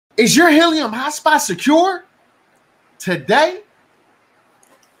Is your Helium hotspot secure? Today,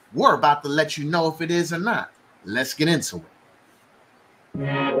 we're about to let you know if it is or not. Let's get into it.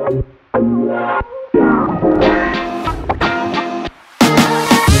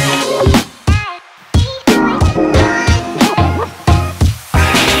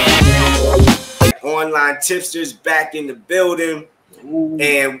 Online tipsters back in the building. Ooh.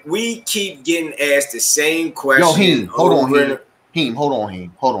 And we keep getting asked the same question. Yo, Heem, hold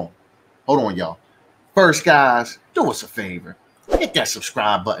on, y'all. First, guys, do us a favor. Hit that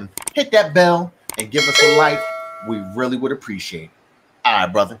subscribe button, hit that bell, and give us a like. We really would appreciate it. All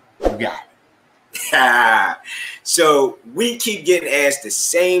right, brother, you got it. So we keep getting asked the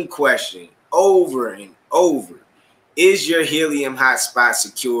same question over and over. Is your Helium hotspot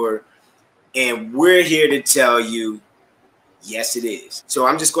secure? And we're here to tell you, yes, it is. So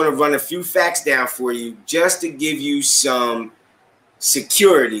I'm just going to run a few facts down for you just to give you some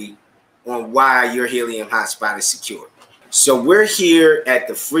security on why your Helium hotspot is secure. So we're here at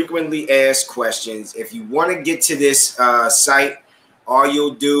the frequently asked questions. If you want to get to this site, all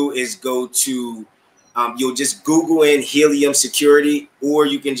you'll do is go to, you'll just Google in Helium security, or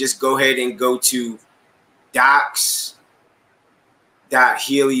you can just go ahead and go to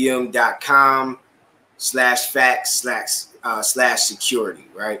docs.helium.com/facts/security,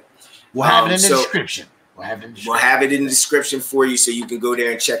 right? We'll have it in the description. We'll have it in the description for you so you can go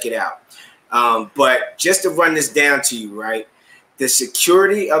there and check it out. But just to run this down to you, right? The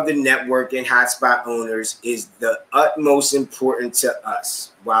security of the network and hotspot owners is the utmost important to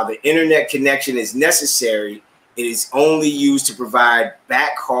us. While the internet connection is necessary, it is only used to provide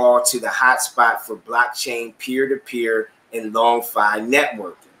backhaul to the hotspot for blockchain, peer-to-peer, and long-fi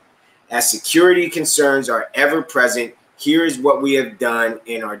networking. As security concerns are ever present, here is what we have done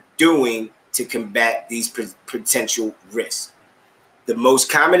and are doing to combat these potential risks. The most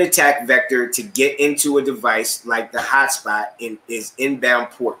common attack vector to get into a device like the hotspot is inbound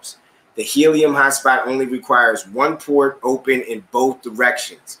ports. The Helium hotspot only requires one port open in both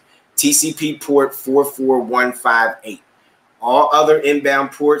directions, TCP port 44158. All other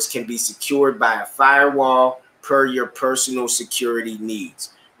inbound ports can be secured by a firewall per your personal security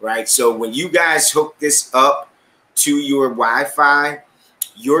needs, right? So when you guys hook this up to your Wi-Fi,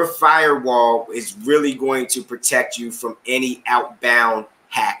 your firewall is really going to protect you from any outbound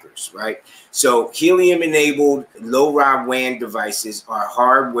hackers, right? So Helium-enabled LoRa WAN devices are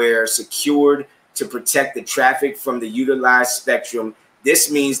hardware secured to protect the traffic from the utilized spectrum. This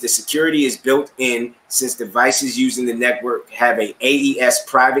means the security is built in since devices using the network have a AES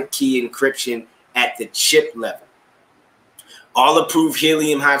private key encryption at the chip level. All approved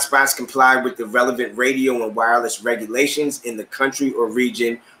Helium hotspots comply with the relevant radio and wireless regulations in the country or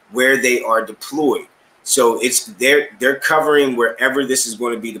region where they are deployed. So they're covering wherever this is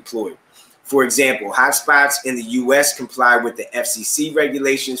going to be deployed. For example, hotspots in the US comply with the FCC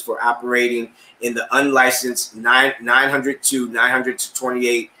regulations for operating in the unlicensed 900 to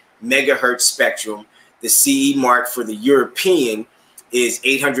 928 megahertz spectrum. The CE mark for the European is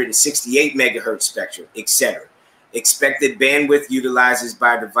 868 megahertz spectrum, etc. Expected bandwidth utilized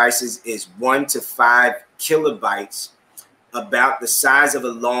by devices is 1 to 5 kilobytes, about the size of a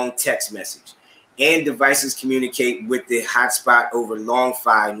long text message. And devices communicate with the hotspot over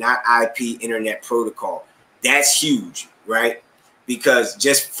long-fi, not IP internet protocol. That's huge, right? Because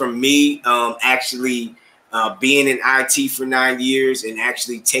just from me actually being in IT for 9 years and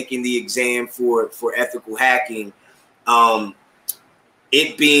actually taking the exam for ethical hacking,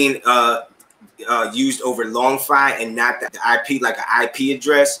 it being used over long-fi and not the IP, like an IP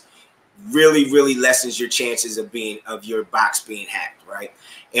address, really lessens your chances of your box being hacked, right?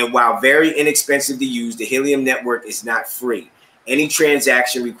 And while very inexpensive to use, the Helium network is not free. Any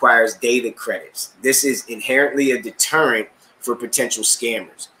transaction requires data credits. This is inherently a deterrent for potential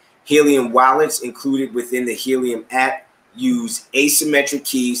scammers. Helium wallets included within the Helium app use asymmetric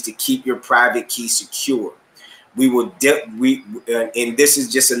keys to keep your private key secure. And this is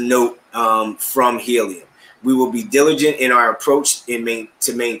just a note from Helium. We will be diligent in our approach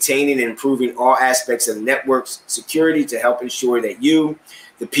to maintaining and improving all aspects of the network's security to help ensure that you,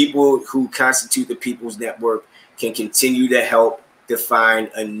 the people who constitute the people's network, can continue to help define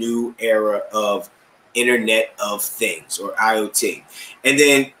a new era of Internet of Things, or IoT. And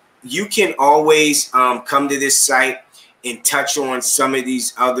then you can always come to this site and touch on some of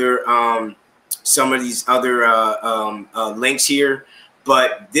these other links here.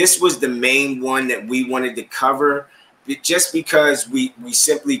 But this was the main one that we wanted to cover, just because we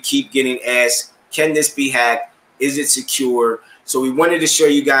simply keep getting asked, can this be hacked? Is it secure? So we wanted to show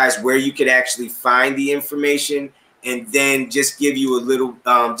you guys where you could actually find the information and then just give you a little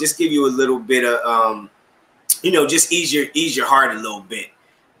bit of just ease your heart a little bit,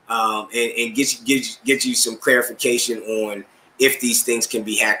 and get you some clarification on if these things can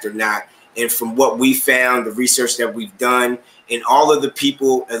be hacked or not. And from what we found, the research that we've done, and all of the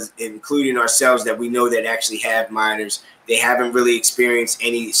people, including ourselves, that we know that actually have miners, they haven't really experienced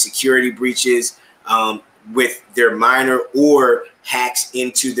any security breaches with their miner or hacks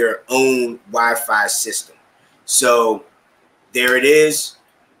into their own Wi-Fi system. So there it is.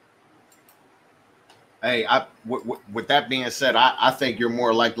 Hey, with that being said, I think you're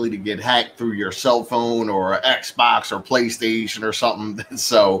more likely to get hacked through your cell phone or Xbox or PlayStation or something.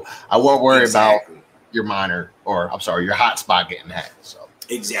 So I won't worry about your miner, or I'm sorry, your hotspot getting hacked. So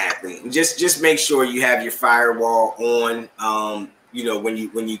exactly. Just make sure you have your firewall on, when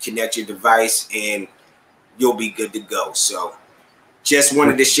you connect your device, and you'll be good to go. So just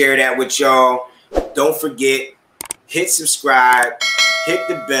wanted to share that with y'all. Don't forget, hit subscribe, hit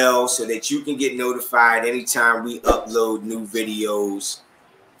the bell so that you can get notified anytime we upload new videos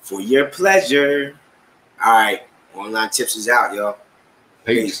for your pleasure. All right, Online Tips is out, y'all.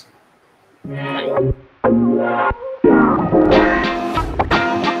 Peace. Peace.